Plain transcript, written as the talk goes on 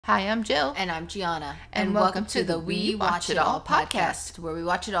Hi, I'm Jill. And I'm Gianna. And welcome to the We Watch It All podcast, where we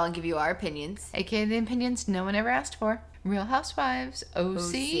watch it all and give you our opinions. AKA the opinions no one ever asked for. Real Housewives,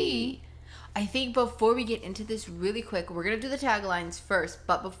 OC. I think before we get into this really quick, we're going to do the taglines first.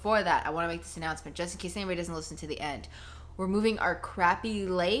 But before that, I want to make this announcement, just in case anybody doesn't listen to the end. We're moving our crappy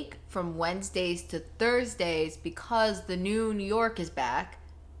lake from Wednesdays to Thursdays because the new New York is back.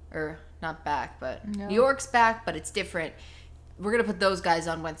 Or, not back, but New York's back, but it's different. We're going to put those guys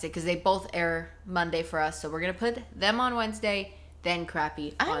on Wednesday because they both air Monday for us. So we're going to put them on Wednesday, then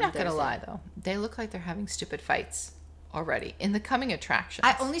Crappy on Thursday. I'm not going to lie, though. They look like they're having stupid fights already in the coming attractions.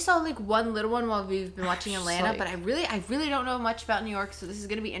 I only saw like one little one while we've been watching Atlanta, but I really don't know much about New York, so this is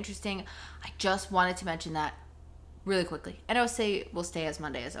going to be interesting. I just wanted to mention that really quickly. And I will say we'll stay as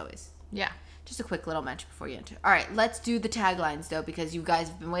Monday as always. Yeah. Just a quick little mention before you enter. All right, let's do the taglines, though, because you guys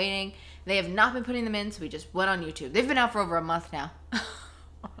have been waiting. They have not been putting them in, so we just went on YouTube. They've been out for over a month now.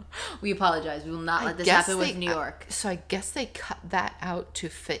 We apologize. We will not let this happen with New York. So I guess they cut that out to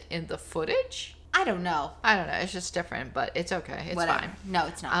fit in the footage? I don't know. It's just different, but it's okay. It's Whatever. fine. No,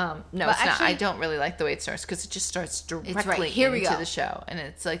 it's not. No, but it's actually, not. I don't really like the way it starts because it just starts directly Here we into go. the show. And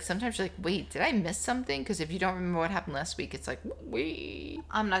it's like, sometimes you're like, wait, did I miss something? Because if you don't remember what happened last week, it's like, wait.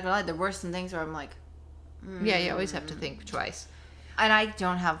 I'm not going to lie. There were some things where I'm like, Yeah, you always have to think twice. And I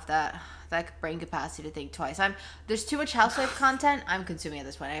don't have that brain capacity to think twice. There's too much Housewife content I'm consuming at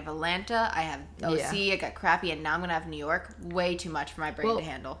this point. I have Atlanta, I have OC, I got Crappy, and now I'm going to have New York. Way too much for my brain to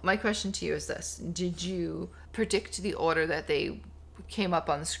handle. My question to you is this. Did you predict the order that they came up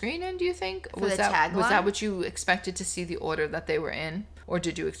on the screen in, do you think? Was that what you expected to see, the order that they were in? Or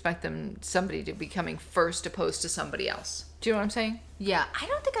did you expect somebody to be coming first opposed to somebody else? Do you know what I'm saying? Yeah, I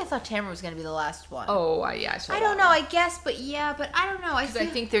don't think I thought Tamara was going to be the last one. Oh, yeah, I saw that. I don't know, I guess, but I don't know. I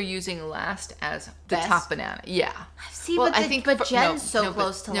think they're using last as the Best? top banana. Yeah. See, but Jen's close to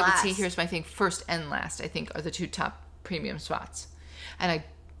last. No, but see, here's my thing. First and last, I think, are the two top premium spots. And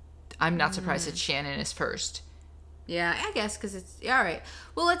I'm not surprised that Shannon is first. Yeah, I guess, because it's... Yeah, all right.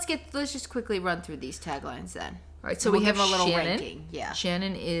 Well, let's just quickly run through these taglines then. All right, so we'll we have give a little Shannon. ranking. Yeah.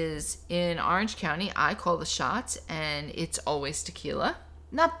 Shannon is in Orange County. I call the shots, and it's always tequila.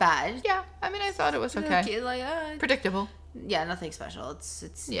 Not bad. Yeah, I thought it was okay. Predictable. Yeah, nothing special.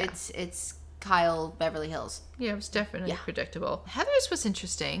 It's Kyle Beverly Hills. Yeah, it was definitely predictable. Heather's was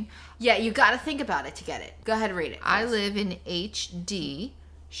interesting. Yeah, you got to think about it to get it. Go ahead and read it. I live in HD,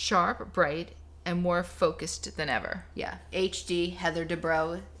 sharp, bright, and more focused than ever. Yeah, HD, Heather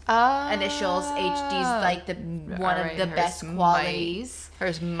Dubrow. Initials. HD's like one of the best qualities.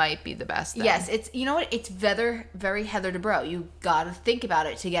 Hers might be the best. Then. Yes, it's, you know what? It's very Heather Dubrow. You gotta think about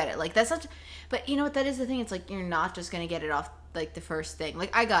it to get it. Like, that's not. But you know what? That is the thing. It's like you're not just gonna get it off like the first thing.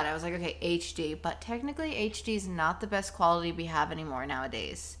 Like, I got it. I was like, okay, HD. But technically, HD is not the best quality we have anymore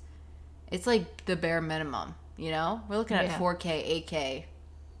nowadays. It's like the bare minimum. You know, we're looking at 4K, 8K,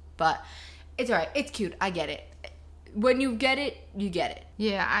 but it's alright. It's cute. I get it. When you get it, you get it.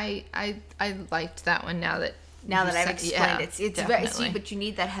 Yeah, I liked that one now that I've explained it. It's very, see, but you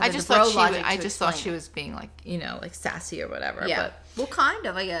need that Heather I just thought she was being like, like sassy or whatever. Yeah. But well, kind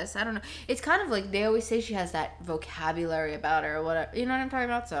of, I guess. I don't know. It's kind of like they always say she has that vocabulary about her or whatever. You know what I'm talking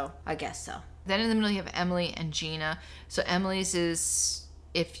about? So I guess so. Then in the middle you have Emily and Gina. So Emily's is,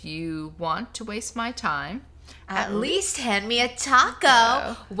 if you want to waste my time, at least hand me a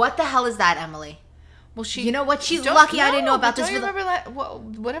taco. What the hell is that, Emily? Well, you know what? She's lucky I didn't know about this. Don't you remember that?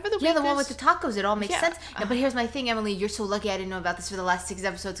 Whatever the the one with the tacos. It all makes sense. No, but here's my thing, Emily. You're so lucky I didn't know about this for the last 6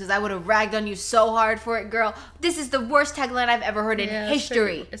 episodes because I would have ragged on you so hard for it, girl. This is the worst tagline I've ever heard in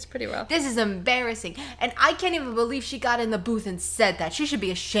history. It's pretty rough. This is embarrassing, and I can't even believe she got in the booth and said that. She should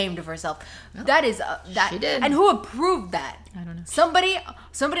be ashamed of herself. Well, that is that. She did. And who approved that? I don't know. Somebody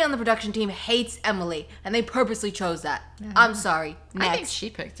on the production team hates Emily, and they purposely chose that. I'm sorry. Next. I think she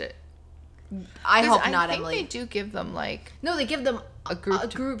picked it. I hope not, Emily. I think they do give them No, they give them a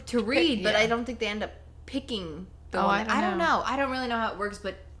group to read, but I don't think they end up picking the one. I don't know. I don't really know how it works,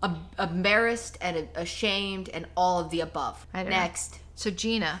 but embarrassed and ashamed and all of the above. Next. So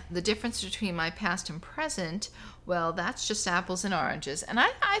Gina, the difference between my past and present, well, that's just apples and oranges, and I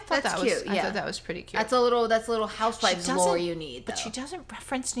thought that was cute. I thought that was pretty cute. That's a little Housewives lore you need. But she doesn't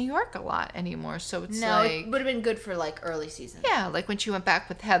reference New York a lot anymore, so it's it would have been good for like early seasons. Yeah, like when she went back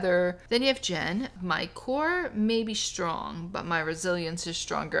with Heather. Then you have Jen. My core may be strong, but my resilience is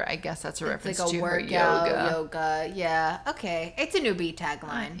stronger. I guess that's a reference like to her yoga. Yeah, okay. It's a newbie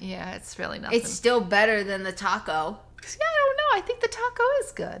tagline. Yeah, it's really nothing. It's still better than the taco. Yeah, I don't know. I think the taco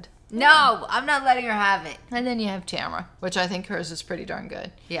is good. No, I'm not letting her have it. And then you have Tamara, which I think hers is pretty darn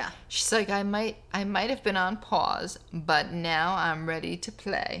good. Yeah. She's like, I might have been on pause, but now I'm ready to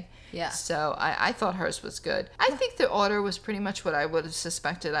play. Yeah. So I thought hers was good. I think the order was pretty much what I would have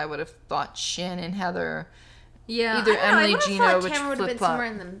suspected. I would have thought Shannon, Heather, either Emily, Gina, which Tamara would have been flip-flop. somewhere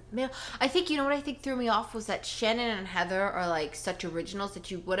in the middle. I think, you know what I think threw me off was that Shannon and Heather are like such originals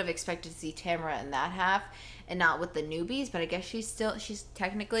that you would have expected to see Tamara in that half and not with the newbies, but I guess she's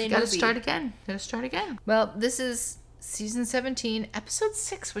technically a newbie. Gotta start again. Well, this is season 17, episode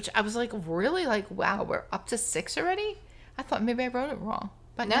 6, which I was like, really like, wow, we're up to 6 already? I thought maybe I wrote it wrong.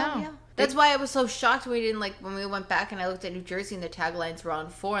 But no. Yeah. That's why I was so shocked when we didn't when we went back and I looked at New Jersey and the taglines were on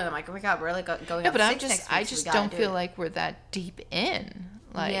 4 and I'm like, oh my god, we're like going up 6 next week. I just don't feel like we're that deep in.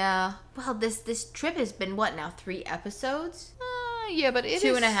 Like, yeah. Well, this trip has been what now? 3 episodes? Yeah, but it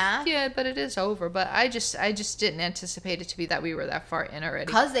 2.5. Yeah, but it is over. But I just didn't anticipate it to be that we were that far in already.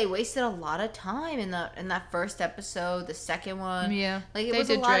 Because they wasted a lot of time in that first episode, the second one. Yeah, like it was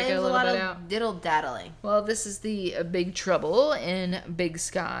a lot of diddle daddling. Well, this is the Big Trouble in Big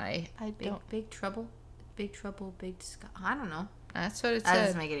Sky. Big Trouble, Big Sky. I don't know. That's what it said. That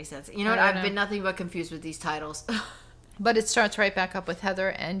doesn't make any sense. You know what? I've been nothing but confused with these titles. But it starts right back up with Heather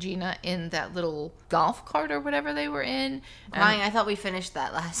and Gina in that little golf cart or whatever they were in. I thought we finished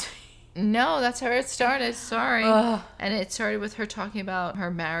that last week. No, that's how it started. Sorry. Ugh. And it started with her talking about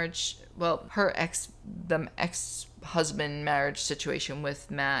her marriage. Well, the ex-husband marriage situation with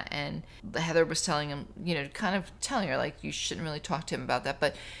Matt. And Heather was telling him, kind of telling her, like, you shouldn't really talk to him about that.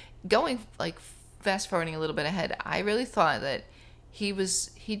 But going, fast forwarding a little bit ahead, I really thought that he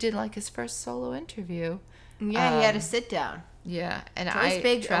did, his first solo interview. Yeah, he had a sit down. Yeah, and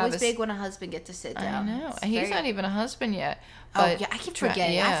it's always big when a husband gets to sit down. I know, and he's not even a husband yet. But, oh yeah, I keep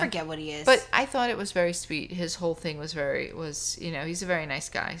forgetting. I forget what he is. But I thought it was very sweet. His whole thing was he's a very nice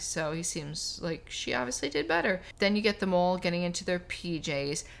guy. So he seems like she obviously did better. Then you get them all getting into their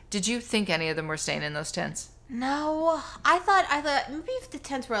PJs. Did you think any of them were staying in those tents? No, I thought maybe if the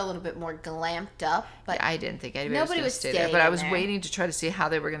tents were a little bit more glamped up, but yeah, I didn't think anybody was stay there. But I was waiting to try to see how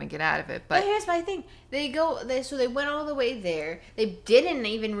they were going to get out of it. But here's my thing: they went all the way there. They didn't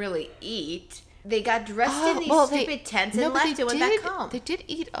even really eat. They got dressed in these stupid tents and left and went back home. They did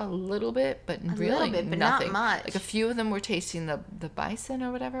eat a little bit, but but nothing. Not much. Like a few of them were tasting the bison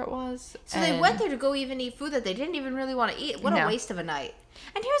or whatever it was. So they went there to go even eat food that they didn't even really want to eat. What a waste of a night.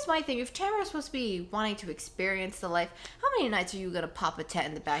 And here's my thing. If Tamara's supposed to be wanting to experience the life, how many nights are you going to pop a tent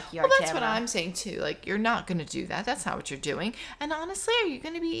in the backyard, Well, that's what I'm saying, too. Like, you're not going to do that. That's not what you're doing. And honestly, are you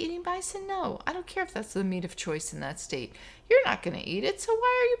going to be eating bison? No. I don't care if that's the meat of choice in that state. You're not going to eat it, so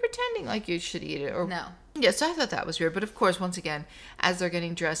why are you pretending like you should eat it? No. Yeah, so I thought that was weird. But, of course, once again, as they're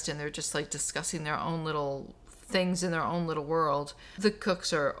getting dressed and they're just, discussing their own little things in their own little world, the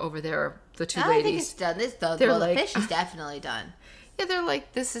cooks are over there, the two ladies. I think it's done. The fish is definitely done. Yeah, they're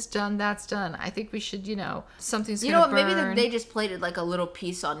like, this is done, that's done. I think we should, something's going to burn. Maybe they just plated a little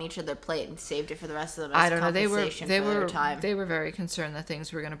piece on each of their plate and saved it for the rest of them as I don't know. They were very concerned that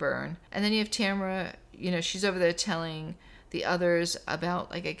things were going to burn. And then you have Tamara, she's over there telling the others about,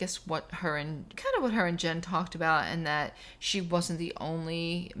 I guess what her and Jen talked about, and that she wasn't the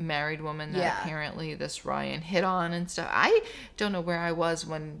only married woman that apparently this Ryan hit on and stuff. I don't know where I was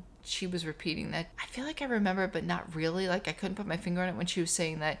when she was repeating that. I feel like I remember, but not really. I couldn't put my finger on it when she was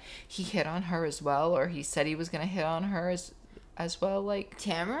saying that he hit on her as well, or he said he was going to hit on her as well.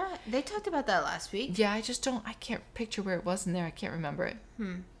 Tamara? They talked about that last week. Yeah, I can't picture where it was in there. I can't remember it.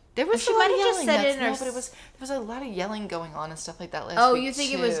 There was she might have just said it in her... there was a lot of yelling going on and stuff like that last week, you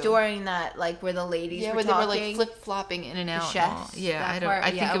think it was during that, where the ladies were where talking? they were, flip-flopping in and out. The chefs? Yeah, I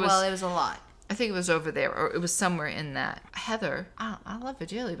think it was... Well, it was a lot. I think it was over there, or it was somewhere in that. Heather, I love her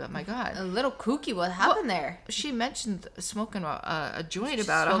dearly, but my God. A little kooky. What happened there? She mentioned smoking a joint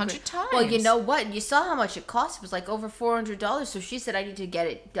about 100 times. Well, you know what? You saw how much it cost. It was over $400. So she said, I need to get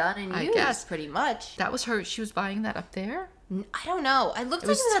it done and used, guess. Pretty much. That was her. She was buying that up there? I don't know. It looked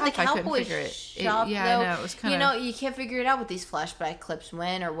like it was at the Cowboy shop, I know. It was kind of... you can't figure it out with these flashback clips.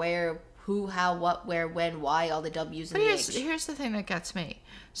 When or where, who, how, what, where, when, why, all the W's and the H. Here's the thing that gets me.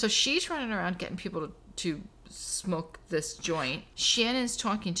 So she's running around getting people to smoke this joint. Shannon's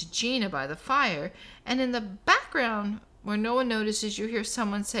talking to Gina by the fire, and in the background, where no one notices, you hear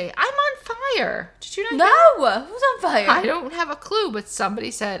someone say, "I'm on fire." Did you not hear? No, who's on fire? I don't have a clue, but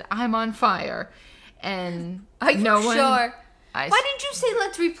somebody said, "I'm on fire," and are you no sure? One, why didn't you say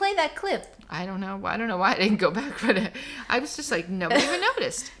let's replay that clip? I don't know. I don't know why I didn't go back, but I was just like, nobody even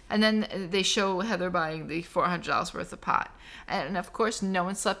noticed. And then they show Heather buying the $400 worth of pot. And of course, no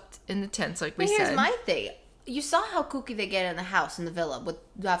one slept in the tents, like we said. But here's my thing. You saw how kooky they get in the house, in the villa,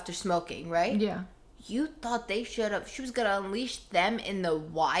 after smoking, right? Yeah. You thought she was gonna unleash them in the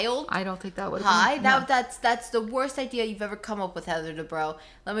wild? I don't think that would have been. That's the worst idea you've ever come up with, Heather Dubrow.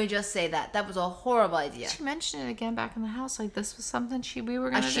 Let me just say that. That was a horrible idea. She mentioned it again back in the house, like this was something we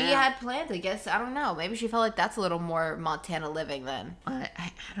were gonna do. She had planned, I guess. I don't know. Maybe she felt like that's a little more Montana living then.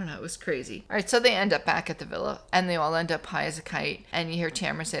 I don't know. It was crazy. All right, so they end up back at the villa, and they all end up high as a kite, and you hear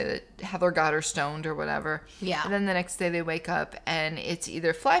Tamara say that Heather got her stoned or whatever. Yeah. And then the next day they wake up, and it's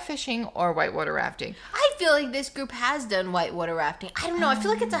either fly fishing or whitewater rafting. I feel like this group has done whitewater rafting. I don't know. I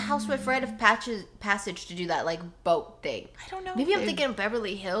feel like it's a housewife rite of passage to do that, like, boat thing. I don't know. Maybe I'm thinking of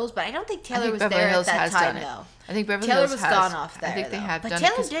Beverly Hills, but I don't think Taylor was there at that time, though. I think Beverly Hills was gone off there. I think they have done it. But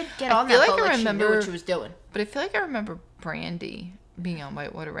Taylor did get on that boat like she knew what she was doing. But I feel like I remember Brandy being on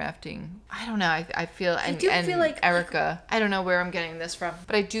whitewater rafting. I don't know. I feel like Erica. I don't know where I'm getting this from,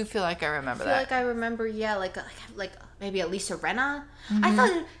 but I do feel like I remember that. I feel like I remember, yeah, like maybe Elisa Renna. Mm-hmm. I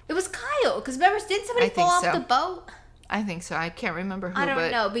thought it was Kyle, because remember, didn't somebody fall off the boat? I think so. I can't remember who. I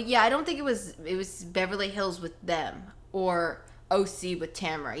don't know, but yeah, I don't think it was Beverly Hills with them or OC with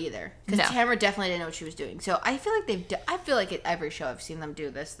Tamara either, because Tamara definitely didn't know what she was doing. So I feel like I feel like at every show I've seen them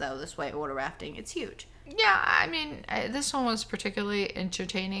do this whitewater rafting. It's huge. Yeah, I mean, this one was particularly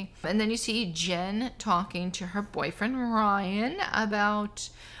entertaining. And then you see Jen talking to her boyfriend Ryan about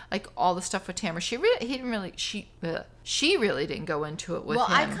like all the stuff with Tamara. She really didn't go into it with him. Well,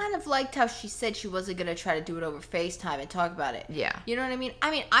 I kind of liked how she said she wasn't going to try to do it over FaceTime and talk about it. Yeah. You know what I mean?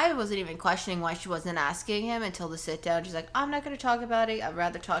 I wasn't even questioning why she wasn't asking him until the sit down. She's like, I'm not going to talk about it. I'd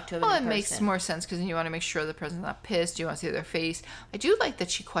rather talk to him in person. Well, it makes more sense because you want to make sure the person's not pissed. You want to see their face. I do like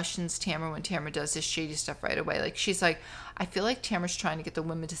that she questions Tamara when Tamara does this shady stuff right away. Like, she's like, I feel like Tamara's trying to get the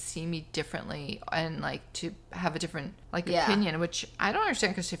women to see me differently and like to have a different opinion, which I don't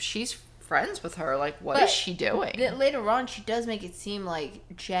understand, because if she's friends with her, like, what is she doing? Later on, she does make it seem like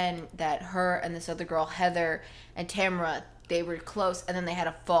Jen, that her and this other girl, Heather, and Tamara, they were close, and then they had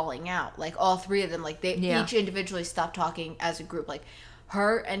a falling out. Like, all three of them, like, they each individually stopped talking as a group. Like,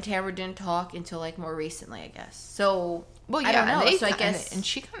 her and Tamara didn't talk until, like, more recently, I guess. So, well, yeah, I don't know. And so I guess...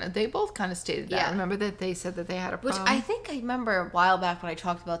 And they both kind of stated that. Yeah. Remember that they said that they had a problem? Which I think I remember a while back when I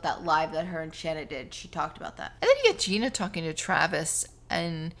talked about that live that her and Shanna did. She talked about that. And then you get Gina talking to Travis,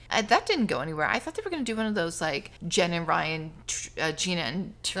 and that didn't go anywhere. I thought they were going to do one of those, like, Jen and Ryan, Gina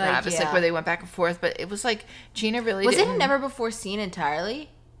and Travis, like, where they went back and forth. But it was like Gina really Was it a never before scene entirely?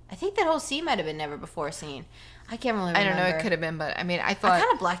 I think that whole scene might have been never before scene. I can't really remember. I don't know. It could have been, but I mean, I thought... I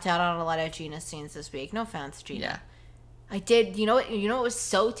kind of blacked out on a lot of Gina's scenes this week. No offense, Gina. Yeah. I did. You know what was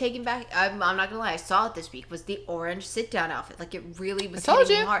so taken back? I'm not going to lie. I saw it this week. Was the orange sit-down outfit. Like, it really was hitting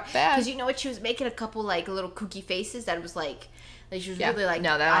me hard. Because you know what? She was making a couple, like, little kooky faces that it was like she was really like...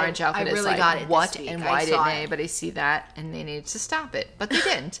 No, that orange outfit is really like, what and why didn't anybody see that? And they needed to stop it. But they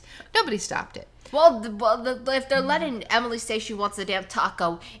didn't. Nobody stopped it. Well, if they're letting Emily say she wants a damn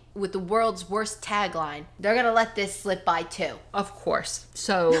taco with the world's worst tagline, they're going to let this slip by, too. Of course.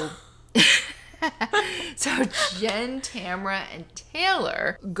 So... So Jen, Tamara, and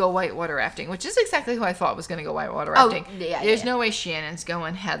Taylor go whitewater rafting, which is exactly who I thought was going to go whitewater rafting. There's no way Shannon's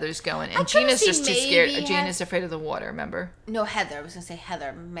going, Heather's going, and Gina's just too scared. Gina's afraid of the water, remember? No, Heather. I was going to say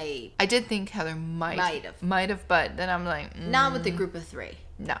Heather may. I did think Heather might have, but then I'm like... Not with the group of three.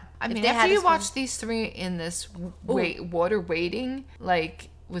 No. I mean, after you watch these three in this water waiting, like...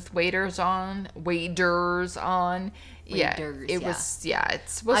 with waders on, yeah, it was,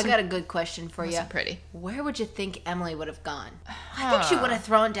 I got a good question for you. Pretty. Where would you think Emily would have gone? I think she would have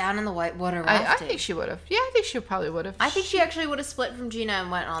thrown down in the whitewater rafting. I think she would have. Yeah, I think she probably would have. I think she actually would have split from Gina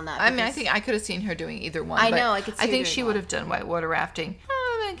and went on that. I mean, I think I could have seen her doing either one. I know, I could see I think she would have done whitewater rafting.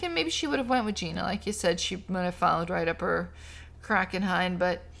 Maybe she would have went with Gina. Like you said, she would have followed right up her cracking hind,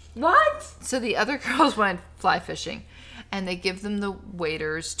 but... What? So the other girls went fly fishing. And they give them the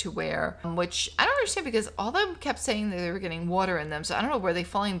waders to wear, which I don't understand, because all of them kept saying that they were getting water in them. So I don't know, were they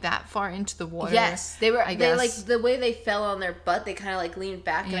falling that far into the water? Yes, they were. They like the way they fell on their butt. They kind of like leaned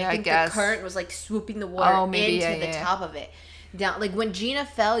back, and I think the current was like swooping the water into the top of it. Down, like when Gina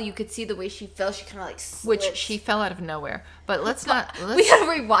fell, you could see the way she fell. She kind of like slipped. Which she fell out of nowhere. But we gotta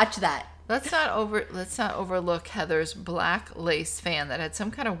rewatch that. Let's not overlook Heather's black lace fan that had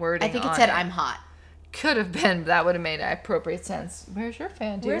some kind of wording. I think it said "I'm hot." Could have been. That would have made appropriate sense. Where's your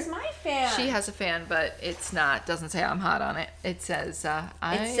fan, dude? Where's my fan? She has a fan, but it's not. Doesn't say I'm hot on it. It says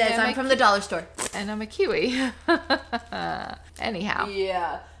I'm from the dollar store, and I'm a Kiwi. Anyhow.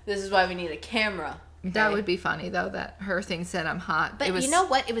 Yeah. This is why we need a camera. That would be funny, though, that her thing said I'm hot. But you know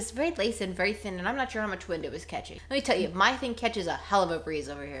what? It was very lacy and very thin, and I'm not sure how much wind it was catching. Let me tell you, my thing catches a hell of a breeze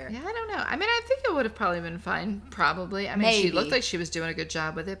over here. Yeah, I don't know. I mean, I think it would have probably been fine, probably. I mean, she looked like she was doing a good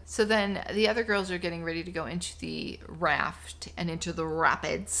job with it. So then the other girls are getting ready to go into the raft and into the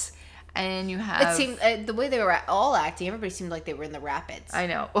rapids. And you have... It seemed, the way they were all acting, everybody seemed like they were in the rapids. I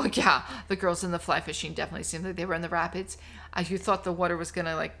know. Well, yeah, the girls in the fly fishing definitely seemed like they were in the rapids. You thought the water was going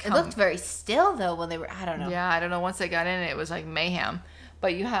to, like, come. It looked very still, though, when they were... I don't know. Yeah, I don't know. Once they got in, it was like mayhem.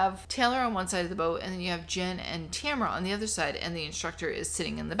 But you have Taylor on one side of the boat, and then you have Jen and Tamara on the other side, and the instructor is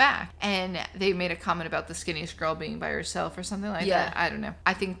sitting in the back. And they made a comment about the skinniest girl being by herself or something like that. I don't know.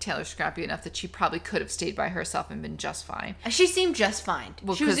 I think Taylor's scrappy enough that she probably could have stayed by herself and been just fine. She seemed just fine.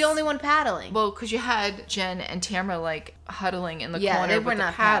 Well, she was the only one paddling. Well, because you had Jen and Tamara, like, huddling in the corner with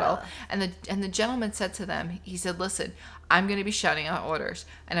the paddle. And the gentleman said to them, he said, listen, I'm going to be shouting out orders,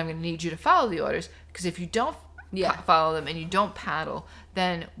 and I'm going to need you to follow the orders, because if you don't follow them and you don't paddle,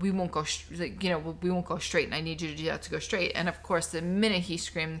 then we won't go we won't go straight, and I need you to do that to go straight. And of course, the minute he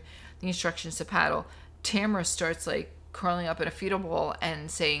screamed the instructions to paddle, Tamara starts like curling up in a fetal ball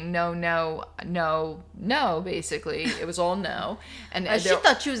and saying no, no, no, no. Basically, it was all no. And she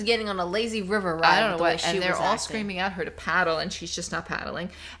thought she was getting on a lazy river ride. I don't know what. And they're all screaming at her to paddle, and she's just not paddling.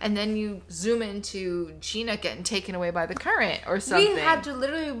 And then you zoom into Gina getting taken away by the current or something. We had to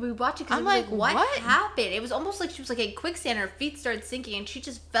literally rewatch it because I'm like, what happened? It was almost like she was like a quicksand. Her feet started sinking, and she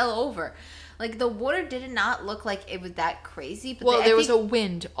just fell over. Like, the water did not look like it was that crazy. But there was a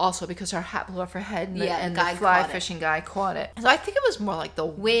wind also because her hat blew off her head, and the fly fishing guy caught it. So I think it was more like the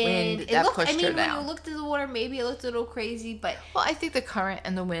wind that pushed her down. When you looked at the water, maybe it looked a little crazy, but... Well, I think the current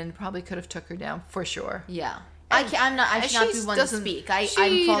and the wind probably could have took her down for sure. Yeah. I should not be one to speak.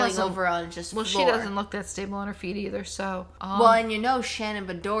 I'm falling over on just floor. She doesn't look that stable on her feet either, so... well, and Shannon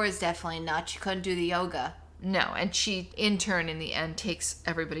Bador is definitely not. She couldn't do the yoga. No, and she, in turn, in the end, takes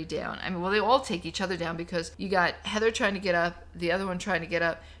everybody down. I mean, well, they all take each other down because you got Heather trying to get up, the other one trying to get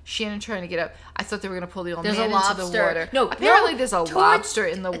up, Shannon trying to get up. I thought they were going to pull the old man into the water. No, apparently there's a lobster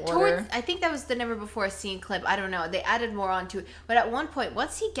in the water. I think that was the never before seen clip. I don't know. They added more onto it. But at one point,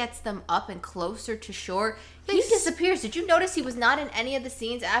 once he gets them up and closer to shore, he disappears. Did you notice he was not in any of the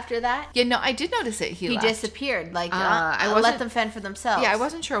scenes after that? Yeah, no, I did notice it. He disappeared. Like, I let them fend for themselves. Yeah, I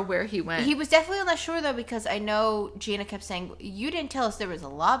wasn't sure where he went. He was definitely on that shore, though, because I know Gianna kept saying, you didn't tell us there was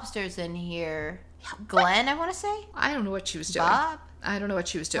lobsters in here. Glenn, I want to say? I don't know what she was doing. Bob? I don't know what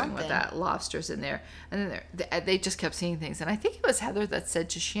she was doing with that. Lobsters in there. And then they just kept seeing things. And I think it was Heather that said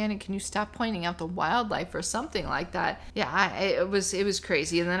to Shannon, can you stop pointing out the wildlife or something like that? Yeah, it was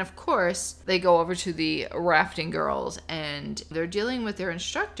crazy. And then, of course, they go over to the rafting girls. And they're dealing with their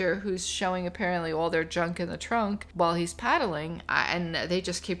instructor who's showing apparently all their junk in the trunk while he's paddling. And they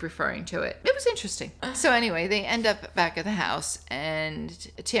just keep referring to it. It was interesting. So anyway, they end up back at the house. And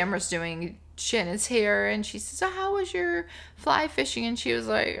Tamara's doing Shannon's hair, and she says, so how was your fly fishing? And she was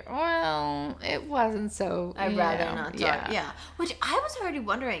like, well, it wasn't so... I'd rather not talk. Yeah. Which I was already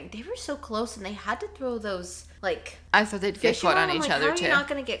wondering. They were so close, and they had to throw those, like... I thought they'd get caught on each other, too. How are you not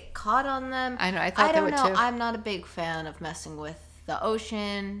going to get caught on them? I know, I thought they would, too. I don't know. I'm not a big fan of messing with the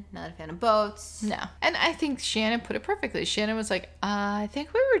ocean, not a fan of boats. No. And I think Shannon put it perfectly. Shannon was like, I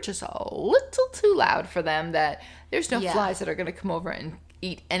think we were just a little too loud for them, that there's no flies that are going to come over and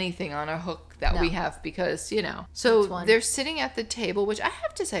eat anything on a hook that we have because, So they're sitting at the table, which I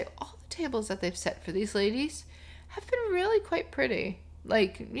have to say, all the tables that they've set for these ladies have been really quite pretty.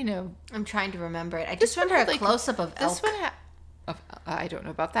 Like, I'm trying to remember it. I just remember a close-up of elk. This one I don't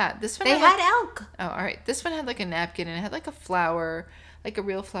know about that. This one had elk. Oh, all right. This one had like a napkin and it had like a flower, like a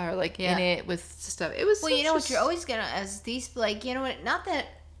real flower, in it with stuff. It was... Well, you know what you're always going to, as these, like, you know what, not that...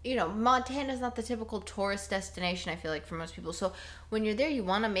 Montana's not the typical tourist destination, I feel like, for most people. So when you're there, you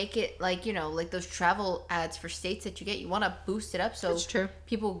want to make it like, like those travel ads for states that you get. You want to boost it up so That's true.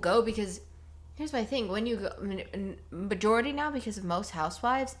 People go, because here's my thing. When you go, majority now, because of most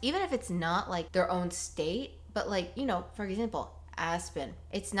Housewives, even if it's not like their own state, but like, for example, Aspen.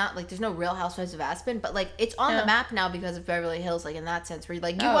 It's not like there's no Real Housewives of Aspen, but like it's on the map now because of Beverly Hills, like in that sense, where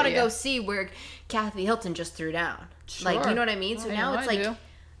like you want to go see where Kathy Hilton just threw down. Sure. Like, you know what I mean? So now it's like...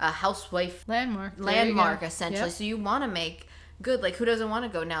 a housewife landmark essentially. Yep. So you want to make good, like, who doesn't want to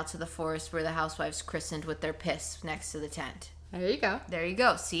go now to the forest where the housewives christened with their piss next to the tent? There you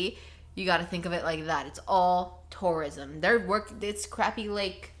go. See, you got to think of it like that. It's all tourism. It's Crappy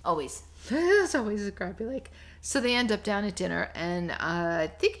Lake always. It's always a Crappy Lake. So they end up down at dinner, and I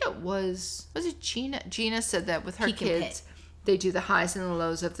think it was it Gina said that with her kids they do the highs and the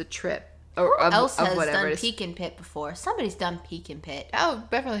lows of the trip. Or Who else of has whatever done it is. Peek and Pit before? Somebody's done Peek and Pit. Oh,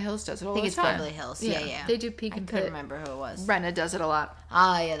 Beverly Hills does it all the time. I think it's Beverly Hills. Yeah. They do Peek and Pit. I couldn't remember who it was. Brenna does it a lot.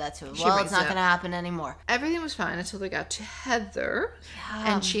 Ah, yeah, that's who. Well, it's not going to happen anymore. Everything was fine until they got to Heather,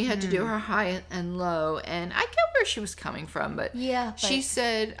 and she had to do her high and low, and I get where she was coming from, but she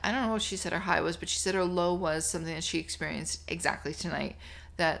said, I don't know what she said her high was, but she said her low was something that she experienced exactly tonight.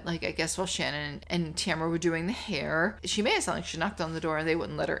 That, like, I guess while Shannon and Tamara were doing the hair, she made it sound like she knocked on the door and they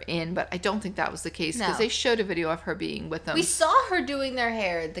wouldn't let her in, but I don't think that was the case because they showed a video of her being with them. We saw her doing their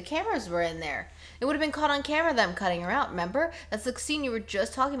hair. The cameras were in there. It would have been caught on camera, them cutting her out, remember? That's the scene you were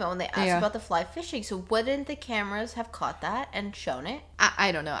just talking about when they asked about the fly fishing. So wouldn't the cameras have caught that and shown it?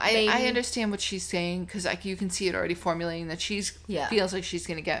 I don't know. I understand what she's saying because you can see it already formulating that she's feels like she's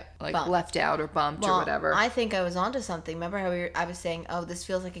going to get like left out or bumped or whatever. I think I was onto something. Remember how I was saying, oh, this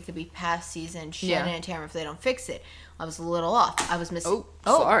feels like it could be past season Shannon and Tamara if they don't fix it. I was a little off. I was missing...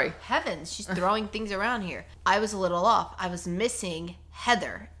 Oh, sorry. Heavens. She's throwing things around here. I was a little off. I was missing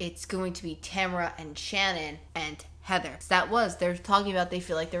Heather. It's going to be Tamara and Shannon and Heather. So they're talking about they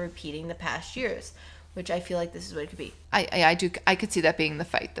feel like they're repeating the past years, which I feel like this is what it could be. I could see that being the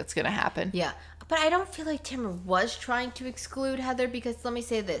fight that's going to happen. Yeah. But I don't feel like Tamara was trying to exclude Heather because let me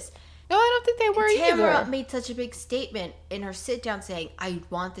say this. No, I don't think they were either. Tamara made such a big statement in her sit-down saying, I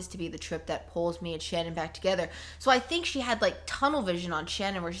want this to be the trip that pulls me and Shannon back together. So I think she had, like, tunnel vision on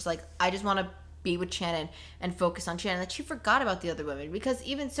Shannon where she's like, I just want to be with Shannon and focus on Shannon. That she forgot about the other women because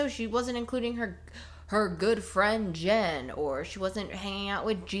even so, she wasn't including her good friend Jen, or she wasn't hanging out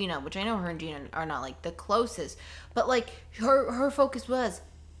with Gina, which I know her and Gina are not, like, the closest. But, like, her focus was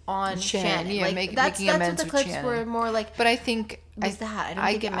on Shannon. Yeah, like, that's what the clips were more like. But I think I don't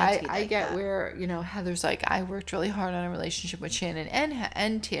think it meant to be like I get that. where Heather's like, I worked really hard on a relationship with Shannon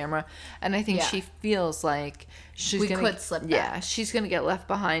and Tamara, and I think she feels like we could slip back. Yeah, she's gonna get left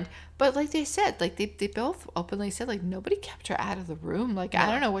behind. But like they said, like they both openly said, like nobody kept her out of the room. Like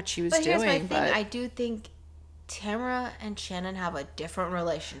I don't know what she was doing. Here's my thing. I do think Tamara and Shannon have a different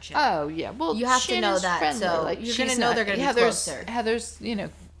relationship. Oh yeah, well you have Shannon's to know that. friendly. So like, you're gonna know they're gonna be closer. Heather's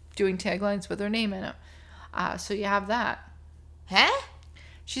doing taglines with her name in it. So you have that. Huh?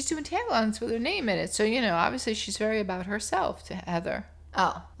 She's doing taglines with her name in it. So, obviously she's very about herself to Heather.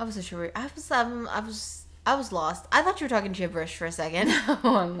 Oh, I wasn't sure. I was lost. I thought you were talking gibberish for a second.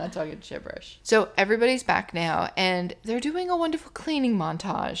 No, I'm not talking gibberish. So everybody's back now and they're doing a wonderful cleaning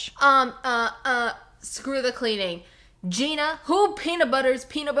montage. Screw the cleaning. Gina, who peanut butter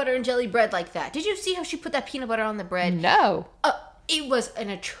and jelly bread like that? Did you see how she put that peanut butter on the bread? No. It was an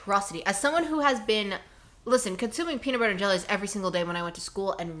atrocity. As someone who has been, consuming peanut butter and jellies every single day when I went to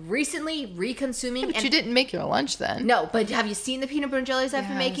school and recently reconsuming. Yeah, but you didn't make your lunch then. No, but have you seen the peanut butter and jellies I've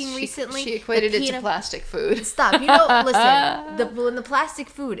been making recently? She equated it to plastic food. Stop. Listen, in the plastic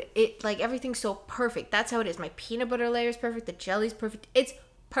food, it everything's so perfect. That's how it is. My peanut butter layer is perfect. The jelly's perfect. It's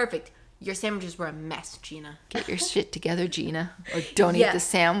perfect. Your sandwiches were a mess, Gina. Get your shit together, Gina. Or don't eat the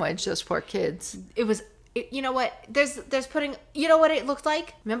sandwich, those poor kids. It was... you know what? There's putting... You know what it looked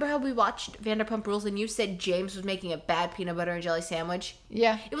like? Remember how we watched Vanderpump Rules and you said James was making a bad peanut butter and jelly sandwich?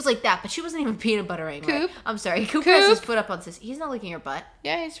 Yeah. It was like that, but she wasn't even peanut buttering. Coop. I'm sorry. Coop has his foot up on sis. He's not licking her butt.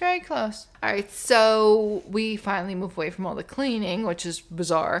 Yeah, he's very close. All right, so we finally move away from all the cleaning, which is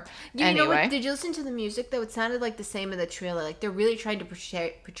bizarre. You know what? Did you listen to the music, though? It sounded like the same in the trailer. Like, they're really trying to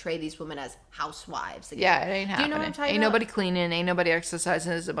portray these women as housewives. Again. Yeah, it ain't happening. Do you know what I'm talking about? Ain't nobody cleaning. Ain't nobody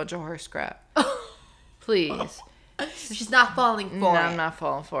exercising. It's a bunch of horse crap. Please. She's not falling for it. No, I'm not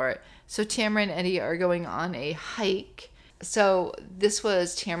falling for it. So Tamara and Eddie are going on a hike. So this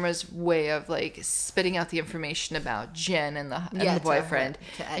was Tamara's way of spitting out the information about Jen and the boyfriend.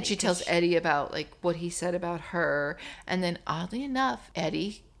 To Eddie, and she tells Eddie about what he said about her. And then oddly enough,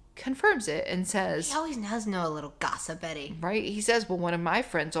 Eddie confirms it and says... He always does know a little gossip, Eddie. Right? He says, well, one of my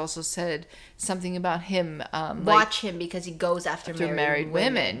friends also said something about him... watch him because he goes after married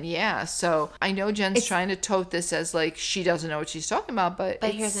women. Yeah, so I know Jen's trying to tote this as she doesn't know what she's talking about, but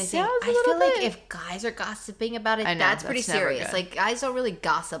here's the thing. I feel like if guys are gossiping about it, that's pretty serious. Guys don't really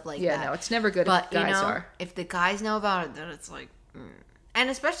gossip like that. Yeah, no, it's never good if guys are. If the guys know about it, then it's And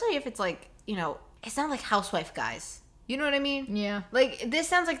especially if it's it's not like housewife guys. You know what I mean? Yeah. This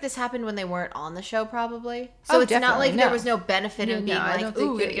sounds like this happened when they weren't on the show, probably. So it's not like there was no benefit in being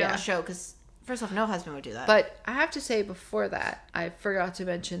ooh, we're gonna get on the show. Because, first off, no husband would do that. But I have to say, before that, I forgot to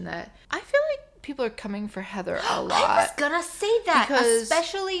mention that I feel like people are coming for Heather a lot. I was gonna say that.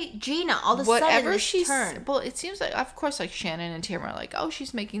 Especially Gina. All of a sudden, this turn. Well, it seems like, of course, Shannon and Tamara are like, oh,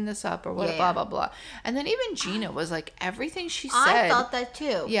 she's making this up or what, blah, blah, blah. And then even Gina was like, everything she said. I thought that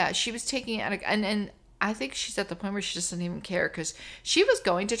too. Yeah, she was taking it and I think she's at the point where she just doesn't even care, because she was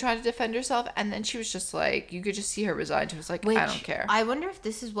going to try to defend herself, and then she was just like, you could just see her resign. She was like, I don't care. I wonder if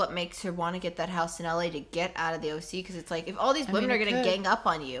this is what makes her want to get that house in LA to get out of the OC, because it's like, if all these women are going to gang up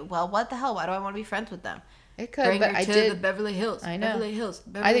on you, well, what the hell? Why do I want to be friends with them? It could, Bring but her to the Beverly Hills. I know. Beverly Hills.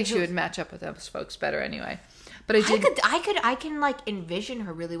 I think she would match up with those folks better anyway. But I can like envision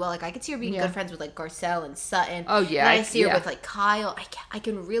her really well. Like, I could see her being good friends with like Garcelle and Sutton. Oh yeah, and I see her with like Kyle. I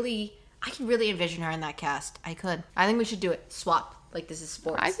can really envision her in that cast. I could. I think we should do it. Swap. Like, this is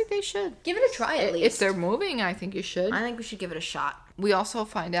sports. I think they should give it a try at least. If they're moving, I think you should. I think we should give it a shot. We also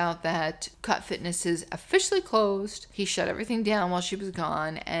find out that Cut Fitness is officially closed. He shut everything down while she was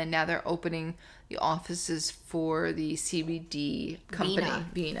gone, and now they're opening the offices for the CBD company.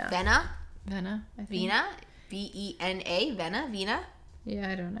 Vena. Vena. Vena. Vena. Yeah,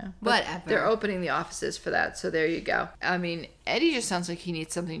 I don't know. But whatever. They're opening the offices for that, so there you go. I mean, Eddie just sounds like he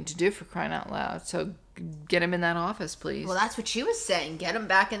needs something to do, for crying out loud. So get him in that office, please. Well, that's what she was saying. Get him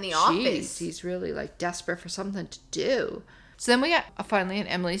back in the office. He's really like desperate for something to do. So then we got finally an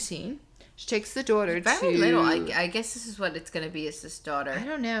Emily scene. She takes the daughter very little. I guess this is what it's going to be, is this daughter. I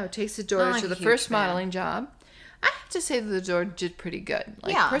don't know. Takes the daughter to the first modeling job. I have to say that the daughter did pretty good.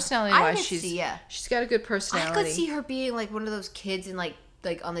 Like, personality-wise, she's got a good personality. I could see her being like one of those kids in like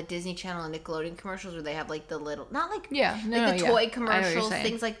on the Disney Channel and Nickelodeon commercials where they have like the little, not like toy commercials,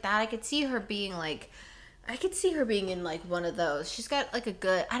 things like that. I could see her being like, in like one of those. She's got like a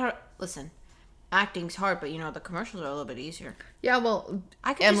good. Listen. Acting's hard, but the commercials are a little bit easier. Yeah, well,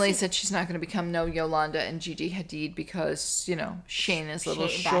 Emily said she's not going to become no Yolanda and Gigi Hadid because, Shane is a little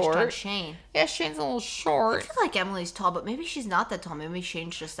short. Shane. Yeah, Shane's a little short. I feel like Emily's tall, but maybe she's not that tall. Maybe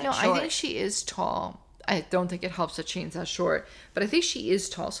Shane's just that short. No, I think she is tall. I don't think it helps that Shane's that short, but I think she is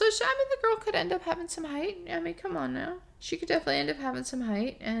tall. So, the girl could end up having some height. I mean, come on now. She could definitely end up having some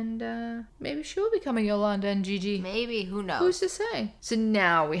height, and maybe she will become a Yolanda and Gigi. Maybe, who knows? Who's to say? So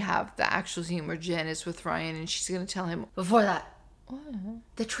now we have the actual scene where Jen is with Ryan, and she's going to tell him. Before that,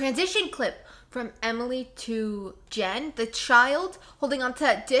 the transition clip from Emily to Jen, the child holding onto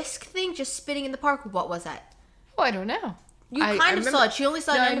that disc thing, just spinning in the park. What was that? Oh, I don't know. You kind of saw it. She only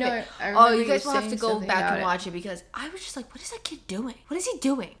saw it in a bit. You guys will have to go back and watch it, because I was just like, what is that kid doing? What is he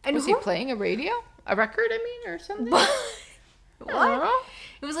doing? And was he playing a radio? A record, or something? What?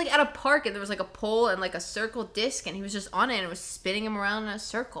 It was like at a park, and there was like a pole and like a circle disc, and he was just on it, and it was spinning him around in a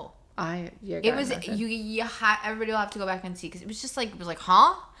circle. It was everybody will have to go back and see, because it was like,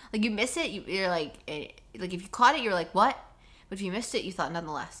 huh? Like, you miss it, you're like if you caught it, you're like, what? But if you missed it, you thought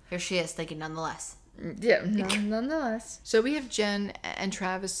nonetheless. Here she is thinking nonetheless. Yeah, nonetheless. So we have Jen and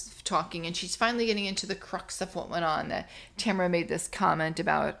Travis talking, and she's finally getting into the crux of what went on. That Tamara made this comment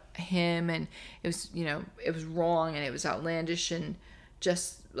about him, and it was, it was wrong, and it was outlandish, and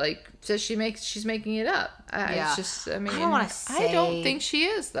just like says she's making it up. It's just, I don't want to say. I don't think she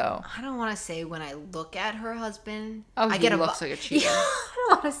is, though. I don't want to say when I look at her husband. He looks like a cheater. Yeah, I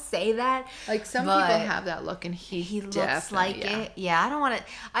don't want to say that. Like, some people have that look, and he looks like it. Yeah, I don't want to.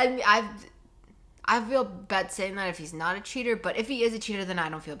 I feel bad saying that if he's not a cheater, but if he is a cheater, then I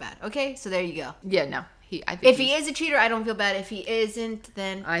don't feel bad. Okay, so there you go. Yeah, no. If he is a cheater, I don't feel bad. If he isn't,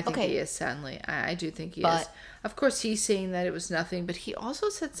 then I think he is, sadly. I do think he is. Of course, he's saying that it was nothing, but he also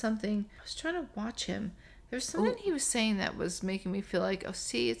said something. I was trying to watch him. There was something he was saying that was making me feel like,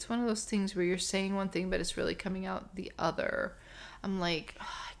 it's one of those things where you're saying one thing, but it's really coming out the other. I'm like, I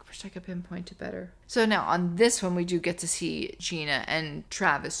wish I could pinpoint it better. So now on this one, we do get to see Gina and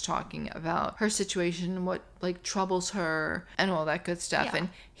Travis talking about her situation, what troubles her, and all that good stuff. Yeah. And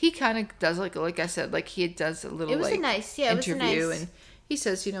he kind of does like I said, he does a little interview, and he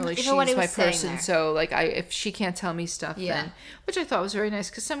says, she's my person, so if she can't tell me stuff, then, which I thought was very nice,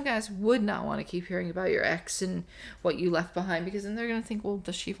 because some guys would not want to keep hearing about your ex and what you left behind, because then they're gonna think, well,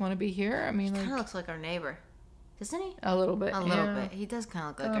 does she want to be here? I mean, he kind of looks like our neighbor. Doesn't he? A little bit. A little bit. He does kind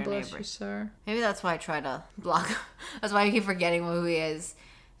of look like our bless neighbor. You, sir. Maybe that's why I try to block him. That's why I keep forgetting who he is.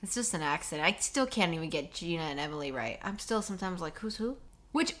 It's just an accident. I still can't even get Gina and Emily right. I'm still sometimes like, who's who?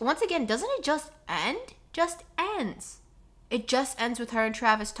 Which, once again, doesn't it just end? Just ends. It just ends with her and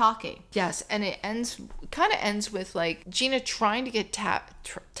Travis talking. Yes, and it ends with Gina trying to get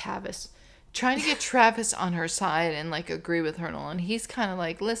Travis on her side and agree with her and all, and he's kind of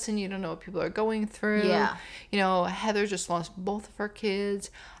like, listen, you don't know what people are going through. Yeah. Heather just lost both of her kids.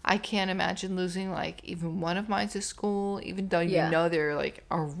 I can't imagine losing even one of mine to school, even though they're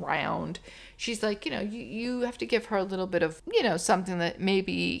around. she's like, you have to give her a little bit of, something that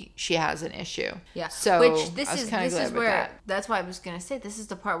maybe she has an issue. Yeah. So which this is where that's why I was gonna say this is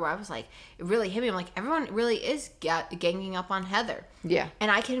the part where I was like, it really hit me. I'm like, everyone really is ganging up on Heather. Yeah. And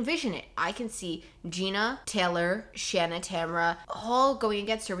I can envision it. I can see Gina, Taylor, Shanna, Tamra all going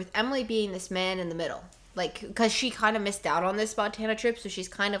against her, with Emily being this man in the middle. Like, because she kind of missed out on this Montana trip, so she's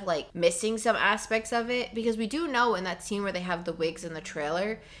kind of, like, missing some aspects of it. Because we do know in that scene where they have the wigs in the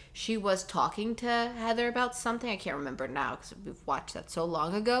trailer, she was talking to Heather about something. I can't remember now because we've watched that so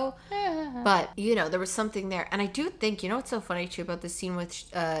long ago. But, there was something there. And I do think, what's so funny, too, about the scene with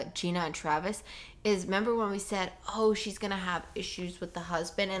Gina and Travis is, remember when we said, oh, she's going to have issues with the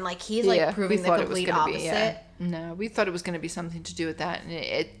husband? And, like, he's, like, proving the complete opposite. No, we thought it was going to be something to do with that, and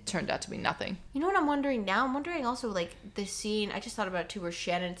it turned out to be nothing. You know what I'm wondering now? I'm wondering also, like, the scene, I just thought about it, too, where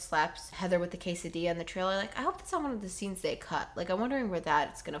Shannon slaps Heather with the quesadilla in the trailer. Like, I hope that's not one of the scenes they cut. Like, I'm wondering where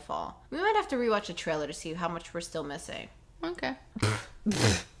that's going to fall. We might have to rewatch the trailer to see how much we're still missing. Okay.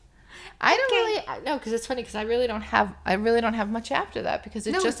 I don't really know, because it's funny, because I really don't have much after that, because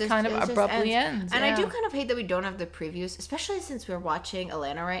it just kind of abruptly ends. And I do kind of hate that we don't have the previews, especially since we're watching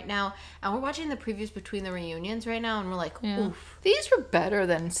Atlanta right now, and we're watching the previews between the reunions right now, and we're like, oof. These were better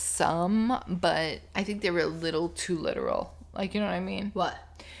than some, but I think they were a little too literal. Like, you know what I mean? What?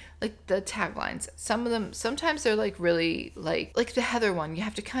 Like the taglines. Some of them, sometimes they're like really like the Heather one. You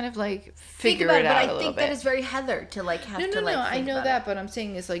have to kind of like figure it out a little bit. But I think that is very Heather to like have to like. No, I know that, but I'm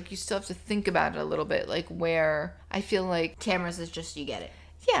saying is like you still have to think about it a little bit. Like where I feel like Tamara's is just you get it.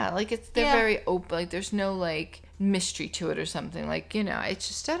 Yeah, like they're very open. Like there's no like mystery to it or something. Like it's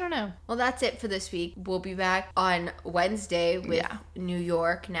just I don't know. Well, that's it for this week. We'll be back on Wednesday with New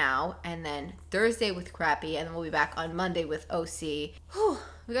York Now, and then Thursday with Crappy, and then we'll be back on Monday with OC. Whew.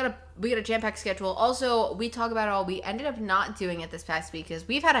 We got a jam-packed schedule. Also, we talk about it all. We ended up not doing it this past week because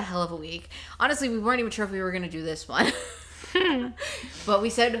we've had a hell of a week. Honestly, we weren't even sure if we were going to do this one. But we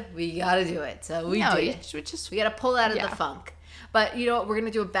said we got to do it. So we did. We got to pull out of the funk. But you know what? We're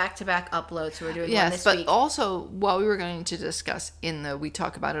going to do a back-to-back upload, so we're doing one this week. Yes, but also, while we were going to discuss in the We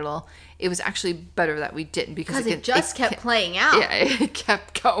Talk About It All, it was actually better that we didn't because it just kept playing out. Yeah, it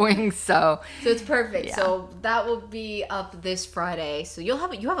kept going, so it's perfect. Yeah. So that will be up this Friday. So you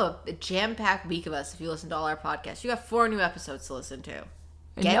have a jam-packed week of us if you listen to all our podcasts. You got 4 new episodes to listen to.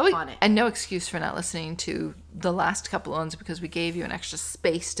 Get on it. And no excuse for not listening to the last couple ones because we gave you an extra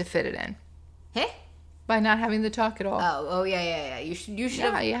space to fit it in. Hey? By not having the talk at all. Oh yeah. You should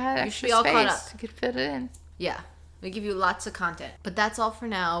have. Yeah, you should be all caught up. You could fit it in. Yeah, we give you lots of content. But that's all for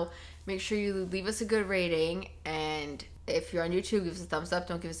now. Make sure you leave us a good rating, and if you're on YouTube, give us a thumbs up.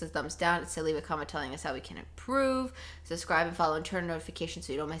 Don't give us a thumbs down. Instead, leave a comment telling us how we can improve. Subscribe and follow and turn notifications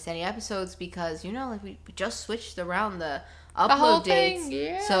so you don't miss any episodes because like we just switched around the upload dates.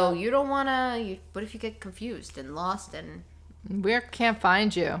 Yeah. So you don't wanna. What if you get confused and lost and we can't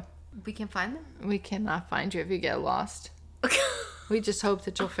find you? We can find them? We cannot find you if you get lost. We just hope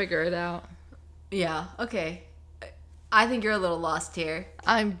that you'll figure it out. Yeah, okay. I think you're a little lost here.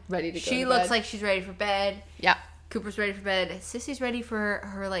 I'm ready to go She looks like she's ready for bed. Yeah. Cooper's ready for bed. Sissy's ready for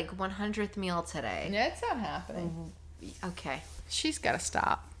her, 100th meal today. Yeah, it's not happening. Okay. She's got to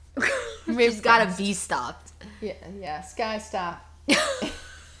stop. She's got to be stopped. Yeah. Sky, stop.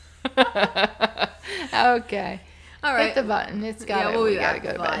 Okay. All right. Hit the button. It's got it. We'll we gotta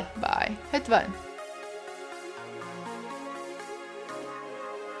go to bed. Bye. Hit the button.